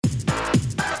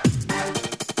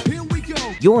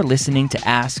You're listening to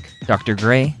Ask Dr.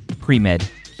 Gray Pre-Med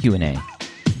Q&A.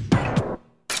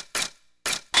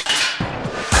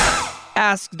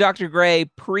 Ask Dr. Gray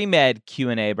Pre-Med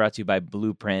Q&A brought to you by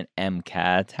Blueprint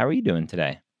MCAT. How are you doing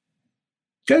today?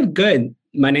 Good.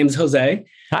 My name is Jose.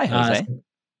 Hi, Jose.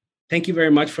 Thank you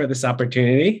very much for this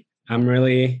opportunity. I'm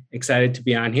really excited to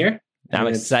be on here. I'm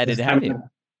excited to have you.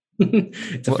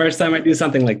 It's the first time I do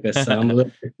something like this, so I'm a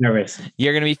little bit nervous.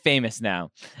 You're going to be famous now.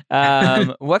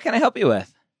 What can I help you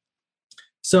with?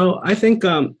 So I think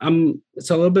it's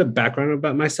a little bit of background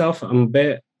about myself. I'm a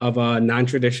bit of a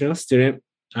non-traditional student.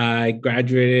 I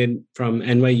graduated from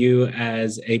NYU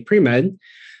as a pre-med,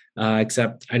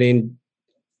 except I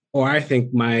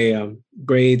think my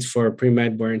grades for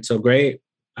pre-med weren't so great.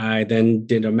 I then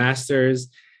did a master's,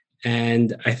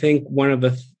 and I think one of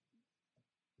the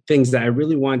things that I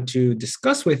really want to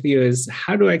discuss with you is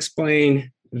how do I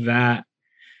explain that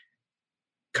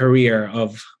career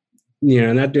of,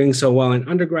 not doing so well in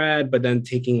undergrad, but then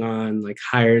taking on like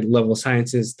higher level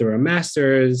sciences through a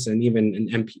master's and even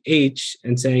an MPH,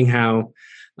 and saying how,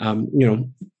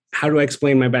 how do I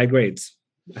explain my bad grades?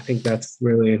 I think that's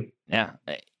really... Yeah.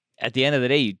 At the end of the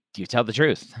day, you tell the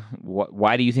truth.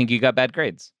 Why do you think you got bad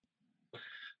grades?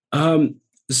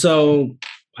 So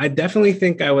I definitely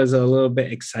think I was a little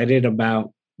bit excited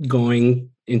about going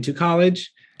into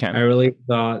college. Okay. I really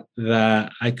thought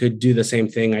that I could do the same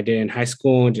thing I did in high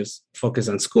school, just focus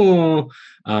on school,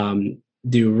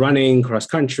 do running, cross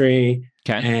country,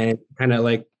 and kind of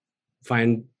like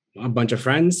find a bunch of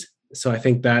friends. So I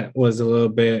think that was a little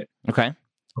bit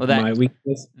my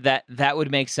weakness. That would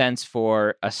make sense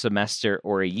for a semester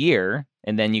or a year,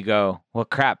 and then you go, well,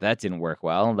 crap, that didn't work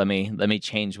well. Let me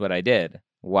change what I did.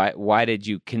 Why did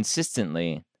you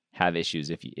consistently have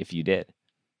issues if you did?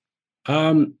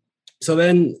 So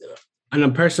then on a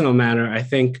personal matter, I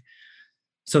think,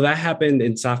 so that happened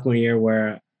in sophomore year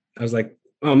where I was like,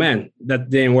 oh man, that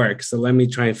didn't work. So let me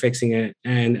try fixing it.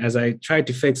 And as I tried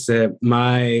to fix it,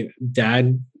 my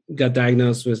dad got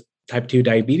diagnosed with type 2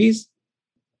 diabetes.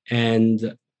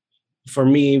 And for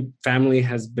me, family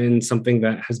has been something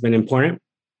that has been important.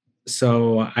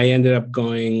 So I ended up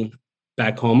going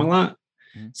back home a lot.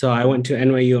 So I went to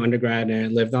NYU undergrad and I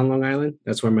lived on Long Island.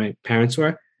 That's where my parents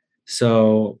were.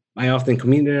 So I often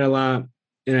commuted a lot.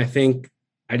 And I think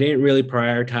I didn't really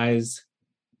prioritize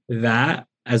that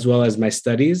as well as my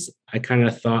studies. I kind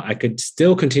of thought I could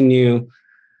still continue,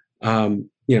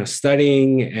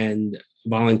 studying and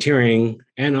volunteering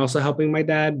and also helping my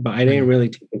dad, but I didn't really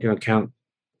take into account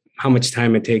how much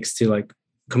time it takes to like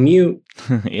commute.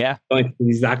 Yeah. Going to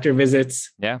these doctor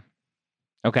visits. Yeah.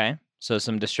 Okay. So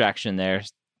some distraction there.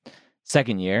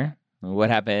 Second year. What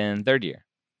happened third year?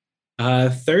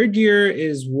 Third year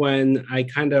is when I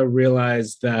kind of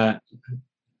realized that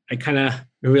I kind of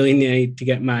really need to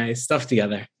get my stuff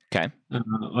together. Okay.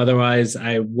 Otherwise,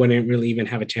 I wouldn't really even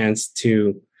have a chance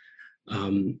to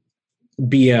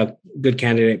be a good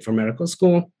candidate for medical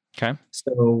school. Okay.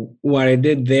 So what I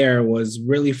did there was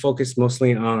really focus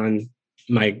mostly on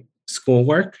my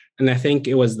schoolwork. And I think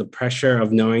it was the pressure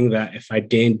of knowing that if I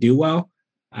didn't do well,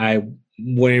 I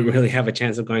wouldn't really have a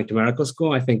chance of going to medical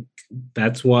school. I think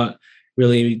that's what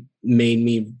really made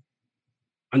me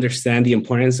understand the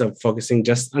importance of focusing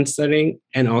just on studying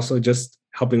and also just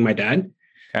helping my dad.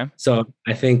 Okay. So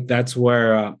I think that's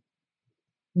where,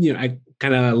 I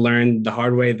kind of learned the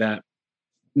hard way that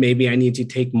maybe I need to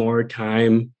take more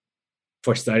time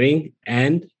for studying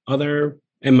and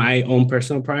my own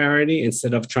personal priority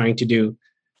instead of trying to do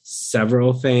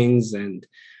several things and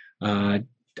I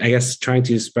guess trying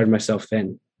to spread myself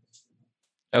thin.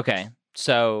 Okay.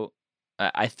 So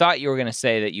I thought you were going to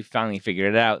say that you finally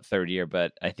figured it out third year,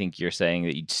 but I think you're saying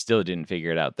that you still didn't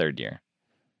figure it out third year.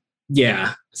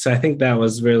 Yeah. So I think that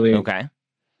was really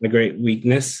a great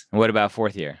weakness. And what about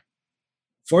fourth year?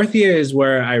 Fourth year is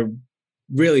where I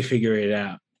really figured it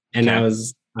out. And I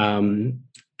was,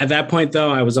 at that point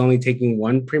though, I was only taking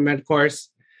one pre-med course.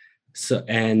 So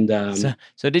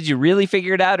did you really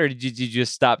figure it out, or did you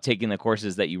just stop taking the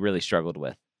courses that you really struggled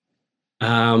with?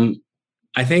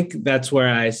 I think that's where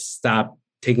I stopped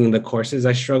taking the courses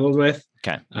I struggled with.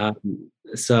 Okay.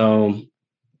 So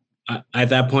at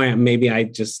that point, maybe I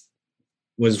just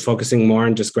was focusing more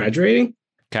on just graduating.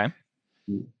 Okay.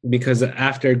 Because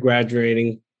after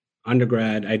graduating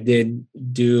undergrad, I did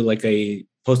do like a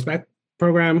post-bac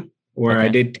program where I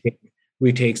did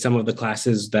retake some of the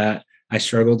classes that I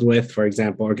struggled with, for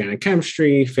example, organic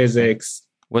chemistry, physics.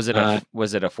 Was it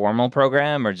a formal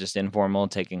program or just informal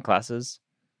taking classes?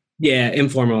 Yeah,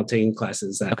 informal taking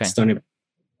classes at Stony Brook.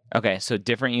 Okay, so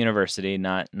different university,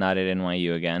 not at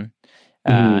NYU again.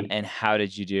 And how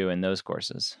did you do in those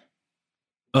courses?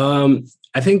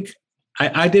 I think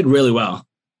I did really well,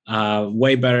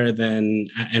 way better than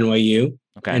at NYU.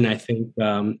 Okay. And I think,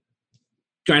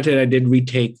 granted, I did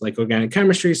retake like organic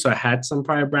chemistry, so I had some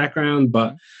prior background,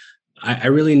 but I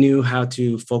really knew how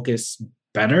to focus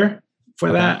better for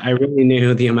Okay. that. I really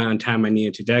knew the amount of time I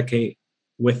needed to dedicate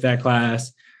with that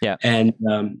class. Yeah. And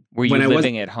Were you when I was,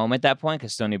 living at home at that point?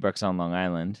 Because Stony Brook's on Long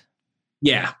Island.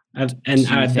 yeah, Do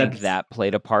you think that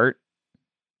played a part?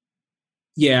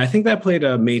 yeah, I think that played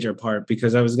a major part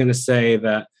because I was going to say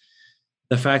that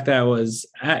the fact that I was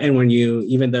at NYU,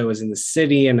 even though it was in the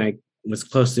city and I was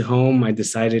close to home, I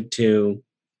decided to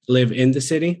live in the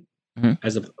city Mhm.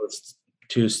 as opposed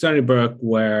to Stony Brook,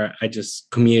 where I just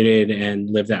commuted and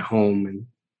lived at home and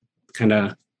kind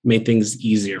of made things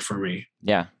easier for me.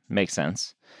 Yeah, makes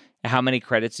sense. How many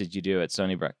credits did you do at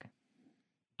Stony Brook?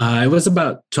 It was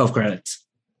about 12 credits.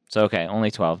 So, okay,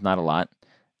 only 12, not a lot.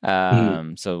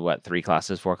 Mhm. So what, 3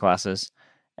 classes, 4 classes?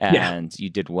 Yeah. And you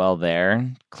did well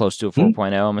there, close to a Mhm.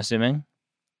 4.0, I'm assuming?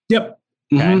 Yep.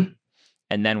 Okay. Mhm.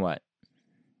 And then what?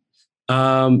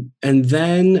 And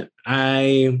then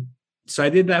so I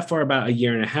did that for about a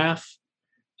year and a half.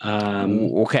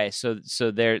 Okay, so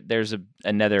there's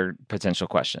another potential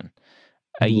question.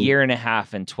 A Mhm. year and a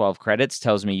half and 12 credits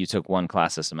tells me you took 1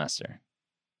 class a semester.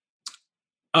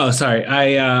 Oh, sorry.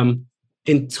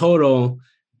 In total,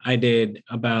 I did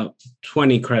about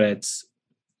 20 credits,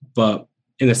 but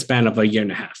in a span of a year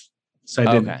and a half. So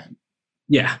I did, Okay.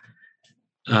 yeah.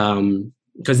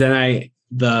 Because then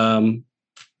the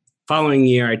following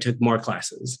year, I took more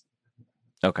classes.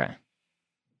 Okay.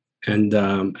 And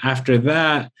after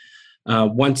that,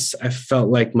 once I felt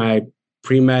like my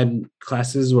pre-med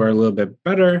classes were a little bit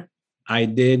better, I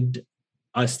did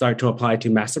start to apply to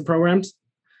master programs.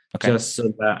 Okay. Just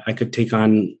so that I could take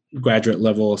on graduate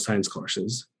level science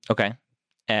courses. Okay.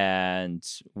 And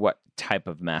what type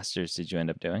of masters did you end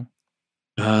up doing?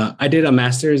 I did a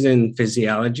master's in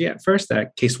physiology at first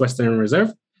at Case Western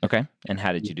Reserve. Okay. And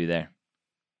how did you do there?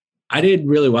 I did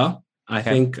really well. I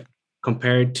Okay. think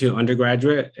compared to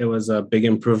undergraduate, it was a big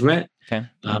improvement. Okay.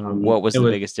 What was the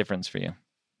biggest difference for you?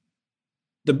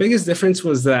 The biggest difference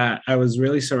was that I was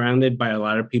really surrounded by a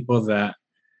lot of people that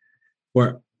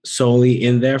were solely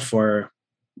in there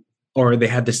or they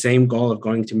had the same goal of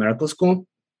going to medical school.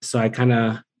 So I kind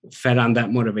of fed on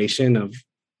that motivation of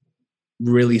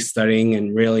really studying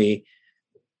and really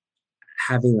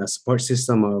having a support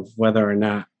system of whether or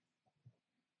not,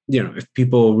 if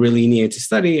people really needed to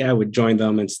study, I would join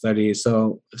them and study.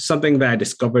 So something that I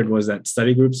discovered was that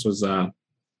study groups was a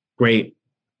great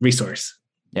resource.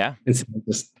 Yeah. Instead of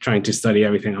just trying to study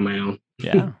everything on my own.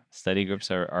 Yeah. Study groups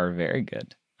are very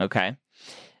good. Okay.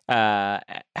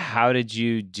 How did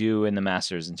you do in the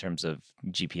master's in terms of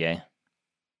GPA?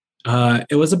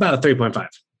 It was about a 3.5.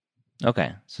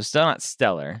 Okay. So still not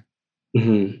stellar.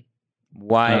 Mm-hmm.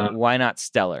 Why not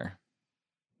stellar?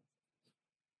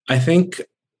 I think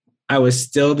I was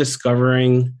still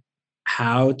discovering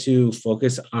how to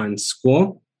focus on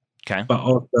school, okay, but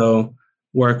also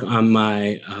work on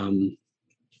my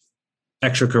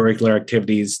extracurricular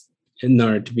activities in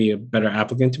order to be a better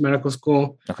applicant to medical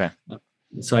school. Okay.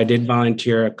 So I did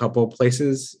volunteer a couple of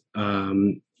places.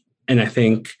 And I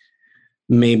think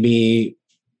maybe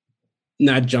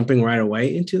not jumping right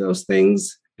away into those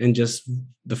things and just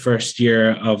the first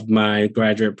year of my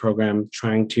graduate program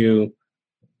trying to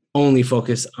only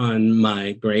focus on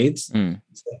my grades. So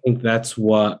I think that's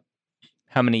what.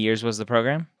 How many years was the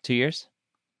program? 2 years?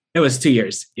 It was 2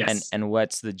 years, yes. And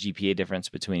what's the GPA difference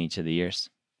between each of the years?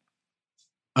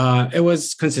 It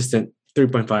was consistent,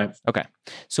 3.5. Okay.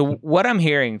 So what I'm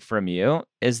hearing from you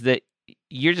is that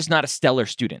you're just not a stellar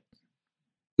student.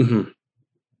 Mm-hmm.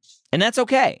 And that's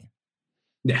okay.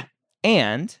 Yeah.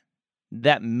 And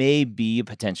that may be a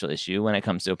potential issue when it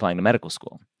comes to applying to medical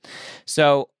school.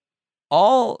 So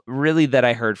all really that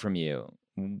I heard from you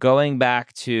going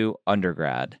back to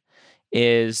undergrad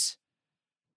is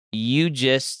you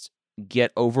just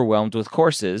get overwhelmed with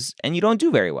courses and you don't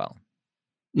do very well.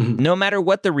 Mm-hmm. No matter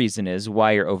what the reason is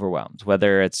why you're overwhelmed,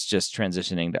 whether it's just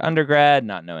transitioning to undergrad,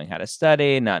 not knowing how to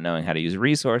study, not knowing how to use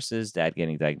resources, dad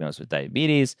getting diagnosed with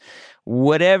diabetes,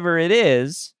 whatever it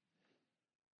is,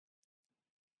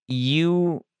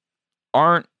 you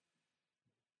aren't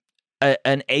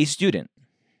an A student,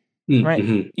 right?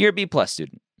 Mm-hmm. You're a B plus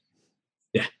student.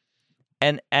 Yeah.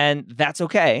 And that's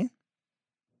okay.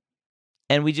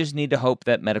 And we just need to hope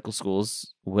that medical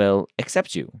schools will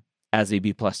accept you as a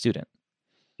B plus student.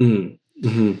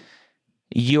 Mm-hmm.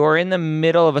 You're in the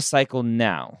middle of a cycle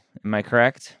now. Am I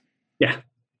correct? Yeah.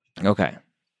 Okay.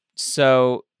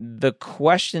 So the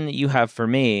question that you have for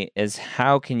me is,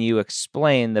 how can you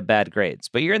explain the bad grades?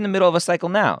 But you're in the middle of a cycle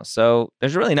now, so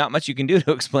there's really not much you can do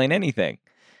to explain anything.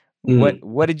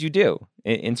 What did you do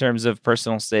in terms of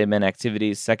personal statement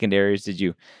activities, secondaries? Did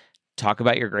you talk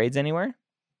about your grades anywhere?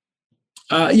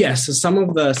 Yes, so some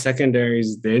of the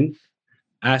secondaries did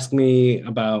ask me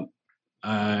about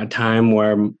a time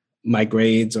where my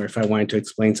grades, or if I wanted to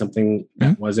explain something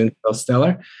that wasn't so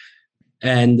stellar.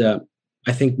 And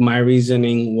I think my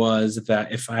reasoning was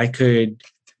that if I could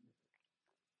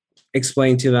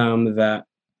explain to them that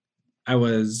I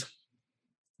was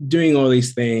doing all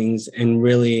these things and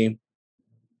really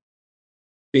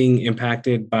being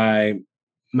impacted by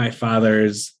my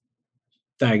father's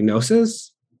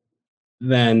diagnosis,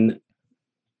 then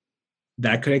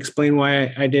that could explain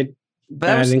why I did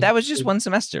But that was just one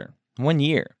semester, 1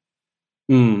 year.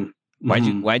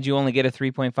 Why'd you only get a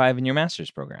 3.5 in your master's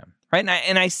program? Right.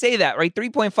 And I say that, right?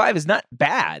 3.5 is not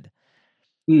bad.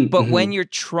 But when you're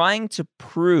trying to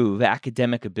prove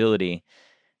academic ability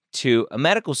to a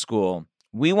medical school,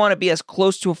 we want to be as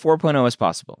close to a 4.0 as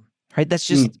possible. Right. That's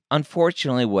just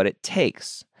unfortunately what it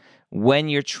takes when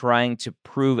you're trying to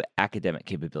prove academic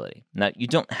capability. Now, you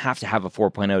don't have to have a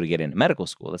 4.0 to get into medical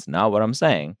school. That's not what I'm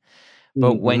saying.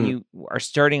 But when you are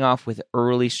starting off with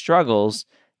early struggles,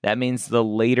 that means the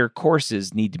later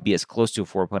courses need to be as close to a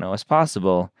 4.0 as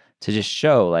possible to just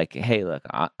show like, hey, look,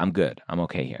 I'm good. I'm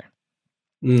okay here.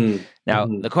 Now,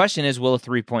 the question is, will a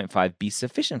 3.5 be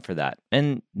sufficient for that?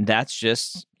 And that's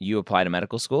just, you apply to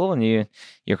medical school and you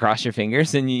cross your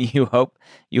fingers and you hope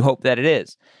that it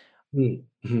is.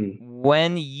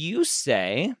 When you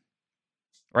say,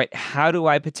 right, how do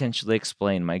I potentially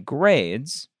explain my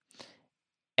grades?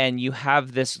 And you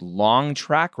have this long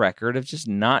track record of just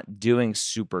not doing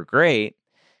super great,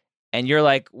 and you're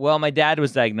like, well, my dad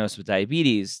was diagnosed with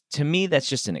diabetes. To me, that's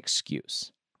just an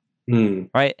excuse.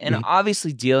 Right. And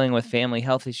obviously dealing with family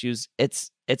health issues, it's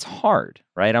hard,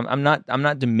 right? I'm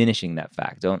not diminishing that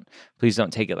fact. Please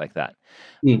don't take it like that.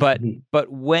 But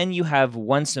when you have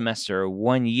one semester or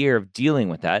 1 year of dealing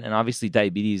with that, and obviously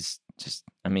diabetes, just,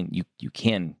 I mean, you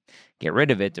can get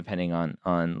rid of it depending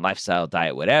on lifestyle,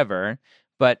 diet, whatever,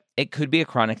 but it could be a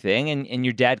chronic thing, and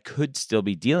your dad could still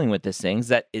be dealing with these things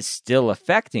that is still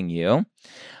affecting you.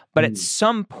 But at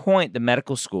some point, the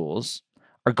medical schools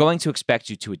are going to expect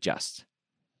you to adjust,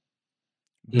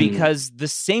 because the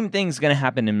same thing's going to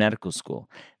happen in medical school.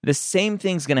 The same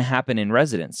thing's going to happen in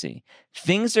residency.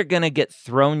 Things are going to get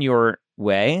thrown your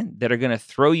way that are going to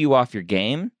throw you off your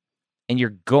game, and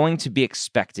you're going to be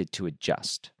expected to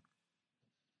adjust.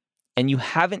 And you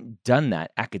haven't done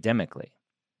that academically.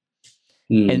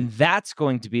 And that's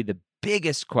going to be the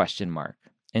biggest question mark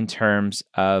in terms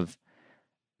of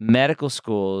medical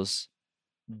schools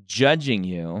judging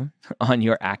you on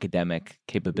your academic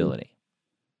capability.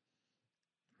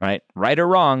 Right or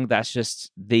wrong, that's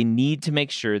just, they need to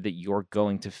make sure that you're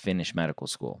going to finish medical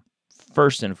school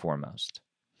first and foremost.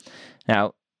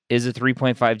 Now, is a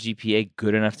 3.5 GPA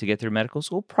good enough to get through medical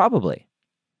school? Probably.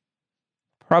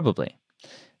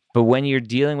 But when you're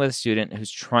dealing with a student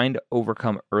who's trying to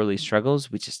overcome early struggles,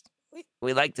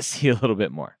 we like to see a little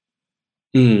bit more.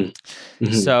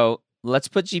 So let's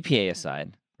put GPA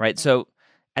aside, right? So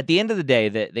at the end of the day,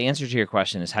 the answer to your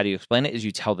question is, how do you explain it? Is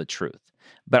you tell the truth.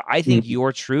 But I think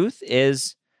your truth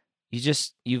is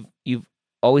you've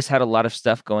always had a lot of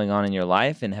stuff going on in your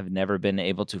life and have never been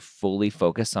able to fully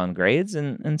focus on grades,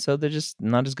 and so they're just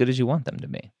not as good as you want them to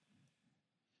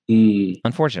be.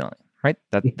 Unfortunately, right?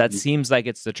 That seems like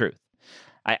it's the truth.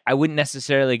 I wouldn't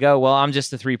necessarily go, well, I'm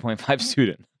just a 3.5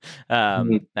 student.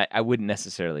 I wouldn't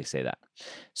necessarily say that.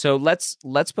 So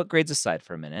let's put grades aside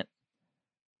for a minute.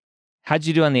 How'd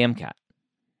you do on the MCAT?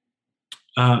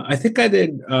 I think I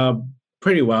did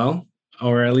pretty well,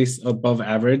 or at least above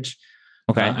average.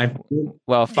 Okay.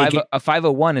 Well, a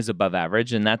 501 is above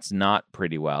average, and that's not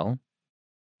pretty well.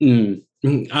 To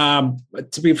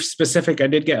be specific, I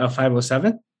did get a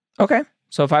 507. Okay.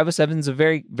 So 507 is a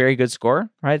very, very good score,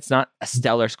 right? It's not a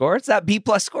stellar score. It's that B+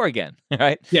 score again,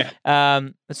 right? Yeah.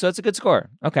 So it's a good score.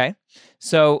 Okay.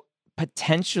 So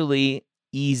potentially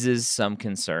eases some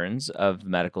concerns of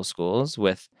medical schools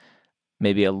with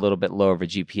maybe a little bit lower of a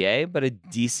GPA, but a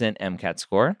decent MCAT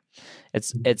score.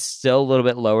 It's still a little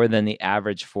bit lower than the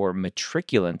average for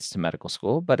matriculants to medical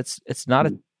school, but it's not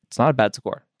a bad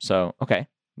score. So okay,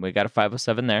 we got a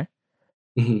 507 there.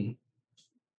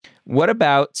 What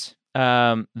about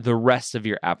the rest of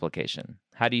your application?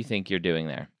 How do you think you're doing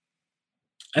there?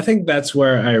 I think that's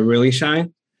where I really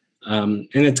shine. And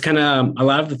it's kind of a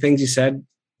lot of the things you said,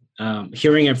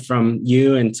 hearing it from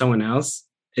you and someone else,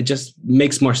 it just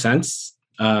makes more sense.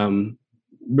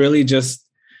 Really just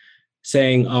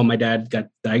saying, "Oh, my dad got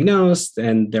diagnosed,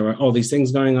 and there were all these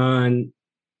things going on,"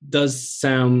 does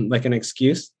sound like an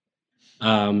excuse.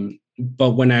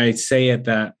 But when I say it,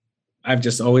 that I've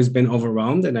just always been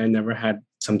overwhelmed, and I never had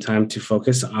some time to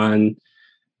focus on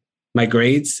my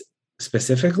grades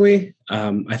specifically.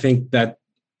 I think that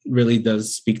really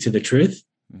does speak to the truth.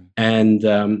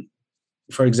 And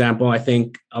for example, I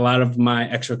think a lot of my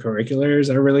extracurriculars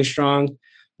are really strong.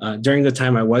 During the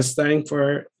time I was studying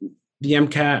for the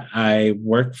MCAT, I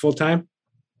worked full time.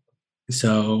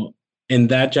 So in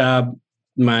that job,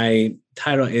 my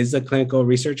title is a clinical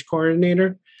research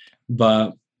coordinator,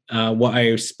 but what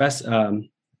I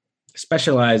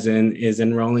specialize in is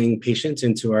enrolling patients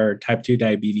into our type 2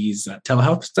 diabetes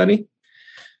telehealth study.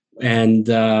 And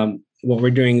what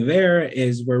we're doing there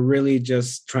is we're really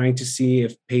just trying to see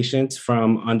if patients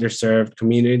from underserved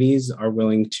communities are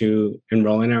willing to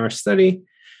enroll in our study.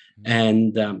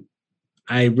 And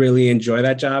I really enjoy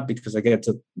that job because I get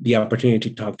the opportunity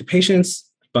to talk to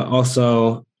patients, but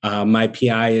also my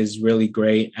PI is really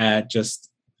great at just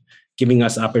giving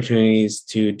us opportunities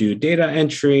to do data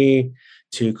entry,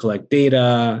 to collect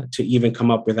data, to even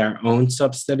come up with our own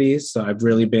sub-studies. So I've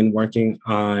really been working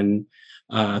on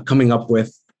coming up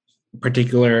with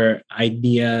particular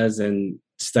ideas and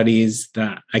studies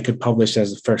that I could publish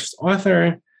as a first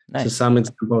author. Nice. So some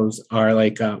examples are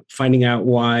like finding out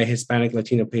why Hispanic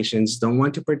Latino patients don't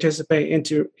want to participate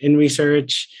in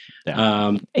research.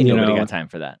 Yeah. Ain't nobody got time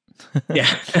for that.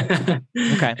 Yeah.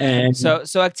 Okay. And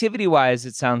so activity wise,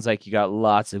 it sounds like you got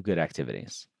lots of good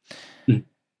activities.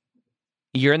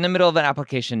 You're in the middle of an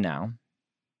application now.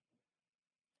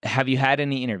 Have you had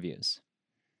any interviews?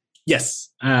 Yes.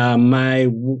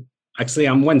 Actually,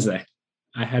 on Wednesday,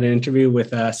 I had an interview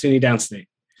with SUNY Downstate.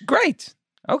 Great.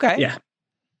 Okay. Yeah.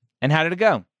 And how did it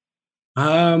go?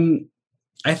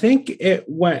 I think it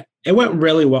went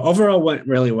really well. Overall, went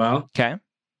really well. Okay.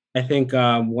 I think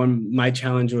my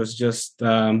challenge was just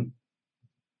trying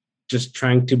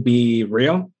to be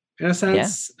real in a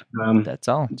sense. Yeah. That's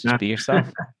all. Just be yourself.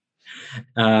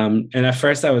 And at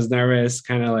first, I was nervous,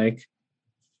 kind of like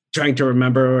trying to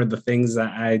remember the things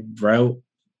that I wrote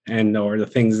or the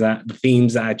themes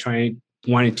that I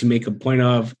wanted to make a point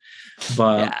of.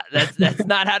 But yeah, that's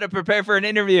not how to prepare for an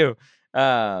interview.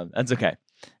 That's okay.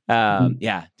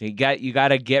 Yeah, you got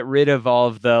to get rid of all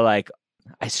of the like,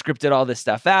 I scripted all this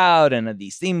stuff out and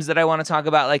these themes that I want to talk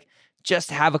about. Like,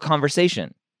 just have a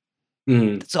conversation.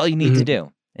 That's all you need to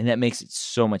do, and that makes it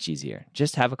so much easier.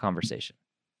 Just have a conversation.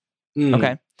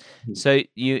 Okay. So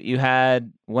you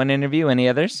had one interview. Any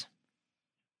others?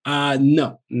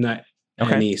 No, not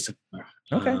any so far.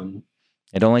 Okay.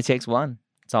 It only takes one.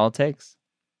 That's all it takes.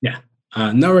 Yeah.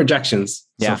 No rejections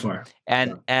so far.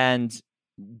 And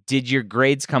did your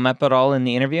grades come up at all in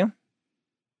the interview?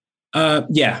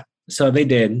 Yeah. So they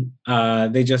did.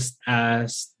 They just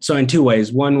asked. So in two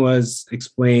ways. One was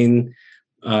explain,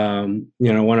 one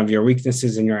of your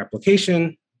weaknesses in your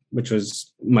application, which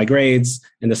was my grades.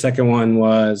 And the second one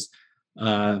was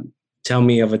tell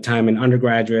me of a time in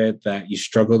undergraduate that you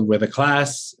struggled with a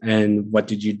class and what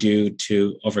did you do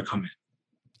to overcome it?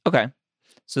 Okay.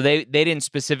 So they didn't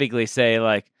specifically say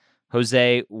like,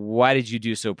 Jose, why did you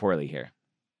do so poorly here?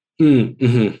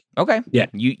 Mm-hmm. Okay. Yeah.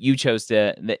 You chose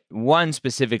that one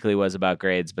specifically was about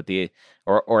grades, but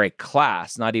or a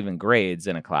class, not even grades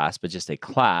in a class, but just a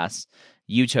class.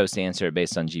 You chose to answer it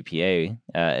based on GPA.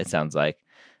 It sounds like.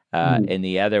 And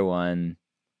the other one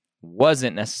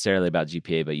wasn't necessarily about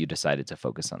GPA, but you decided to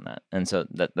focus on that. And so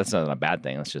that's not a bad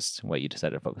thing. That's just what you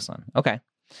decided to focus on. Okay.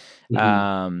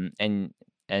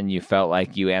 And you felt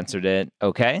like you answered it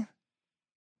okay?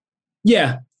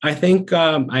 Yeah, I think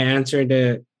I answered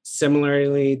it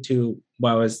similarly to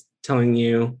what I was telling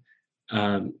you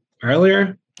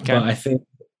earlier. Okay. But I think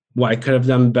what I could have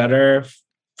done better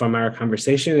from our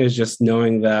conversation is just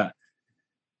knowing that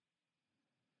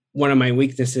one of my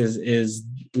weaknesses is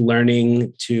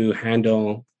learning to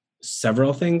handle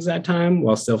several things at a time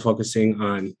while still focusing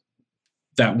on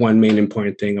that one main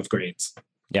important thing of grades.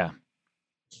 Yeah.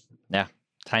 Yeah.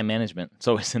 Time management. It's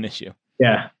always an issue.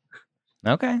 Yeah.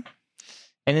 Okay.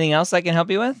 Anything else I can help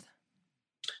you with?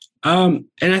 And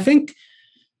I think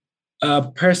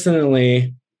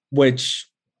personally, which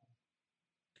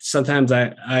sometimes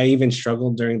I even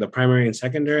struggle during the primary and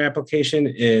secondary application,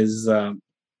 is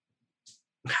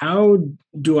how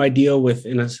do I deal with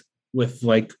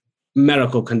like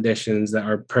medical conditions that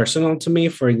are personal to me?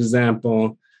 For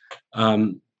example,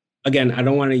 again, I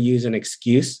don't want to use an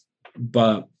excuse,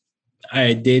 but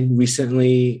I did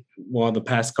recently, the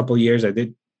past couple of years, I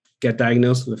did get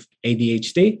diagnosed with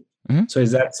ADHD. Mm-hmm. So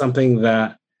is that something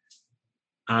that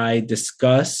I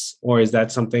discuss, or is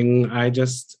that something I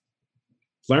just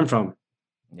learn from.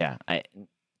 Yeah,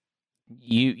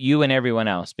 you and everyone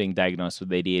else being diagnosed with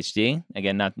ADHD.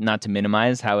 Again, not to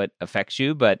minimize how it affects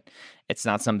you, but it's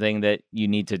not something that you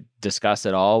need to discuss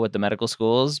at all with the medical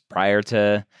schools prior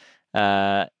to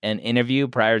an interview,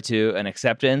 prior to an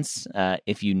acceptance.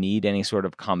 If you need any sort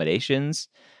of accommodations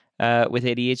with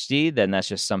ADHD, then that's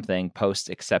just something post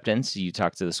acceptance you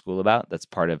talk to the school about. That's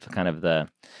part of kind of the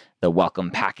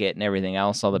welcome packet and everything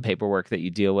else, all the paperwork that you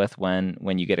deal with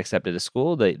when you get accepted to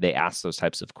school. They ask those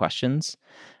types of questions.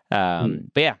 But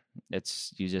yeah,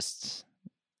 you just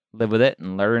live with it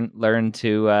and learn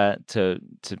to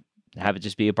have it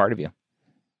just be a part of you.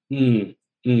 I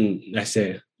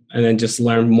see. And then just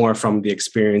learn more from the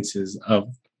experiences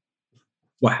of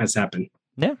what has happened.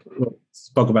 Yeah.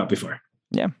 Spoke about before.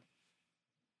 Yeah.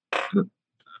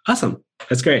 Awesome.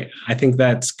 That's great. I think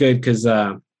that's good because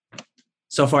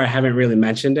so far I haven't really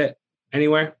mentioned it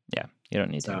anywhere. Yeah. You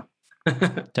don't need to.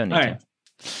 Don't need to.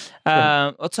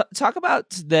 Well, talk about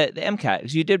the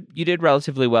MCAT. You did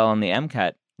relatively well on the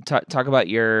MCAT. Talk about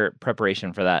your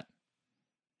preparation for that.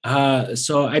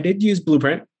 So I did use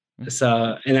Blueprint.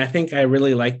 So, and I think I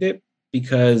really liked it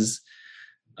because,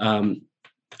 I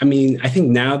think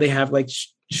now they have like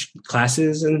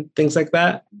classes and things like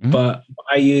that. But what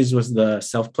I used was the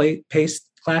self-paced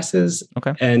classes.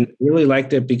 Okay. And really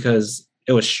liked it because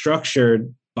it was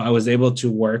structured, but I was able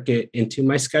to work it into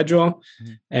my schedule.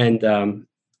 And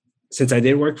since I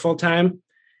did work full time,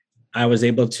 I was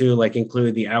able to like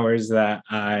include the hours that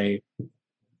I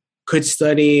could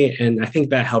study. And I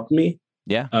think that helped me.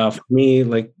 Yeah. For me,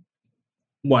 like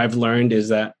what I've learned is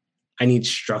that I need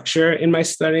structure in my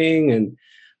studying.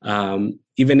 And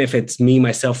even if it's me,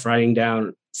 myself writing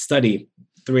down, study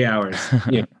 3 hours,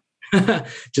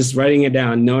 just writing it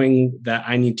down, knowing that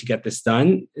I need to get this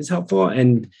done is helpful.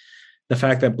 And the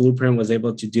fact that Blueprint was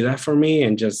able to do that for me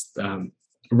and just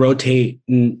rotate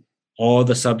all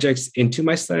the subjects into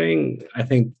my studying, I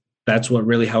think that's what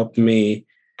really helped me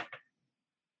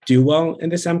do well in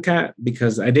this MCAT,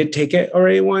 because I did take it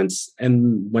already once.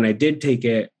 And when I did take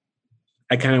it,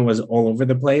 I kind of was all over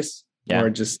the place, or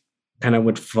just kind of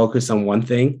would focus on one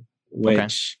thing,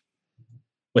 which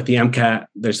with the MCAT,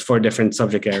 there's 4 different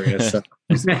subject areas. So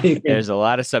there's a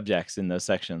lot of subjects in those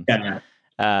sections. Yeah.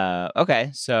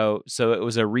 Okay. So it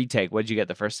was a retake. What did you get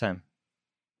the first time?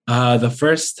 The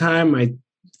first time I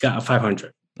got a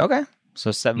 500. Okay. So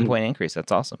 7-point increase.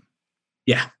 That's awesome.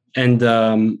 Yeah.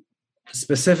 And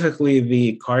specifically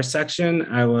the car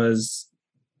section, I was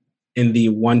in the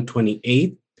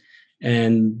 128.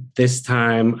 And this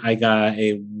time I got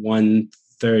a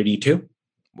 132.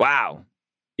 Wow.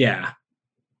 Yeah.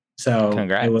 So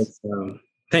congrats. It was,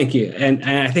 thank you. And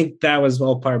I think that was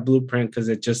all part of Blueprint because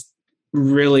it just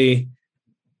really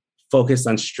focused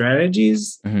on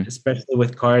strategies, especially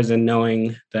with cars, and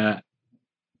knowing that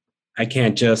I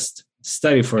can't just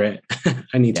study for it.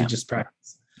 I need to just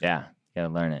practice. Yeah. You gotta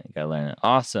learn it.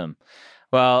 Awesome.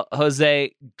 Well,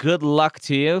 Jose, good luck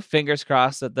to you. Fingers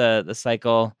crossed that the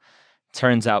cycle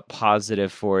turns out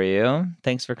positive for you.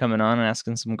 Thanks for coming on and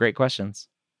asking some great questions.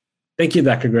 Thank you,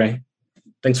 Dr. Gray.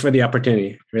 Thanks for the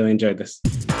opportunity. Really enjoyed this.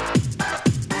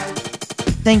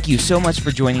 Thank you so much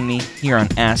for joining me here on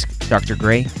Ask Dr.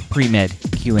 Gray Pre-Med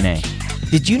Q&A.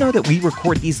 Did you know that we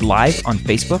record these live on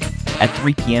Facebook at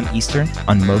 3 p.m. Eastern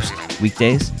on most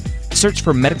weekdays? Search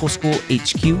for Medical School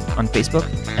HQ on Facebook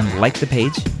and like the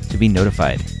page to be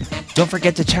notified. Don't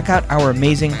forget to check out our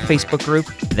amazing Facebook group,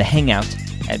 The Hangout,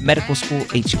 at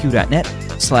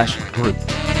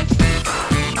medicalschoolhq.net/group.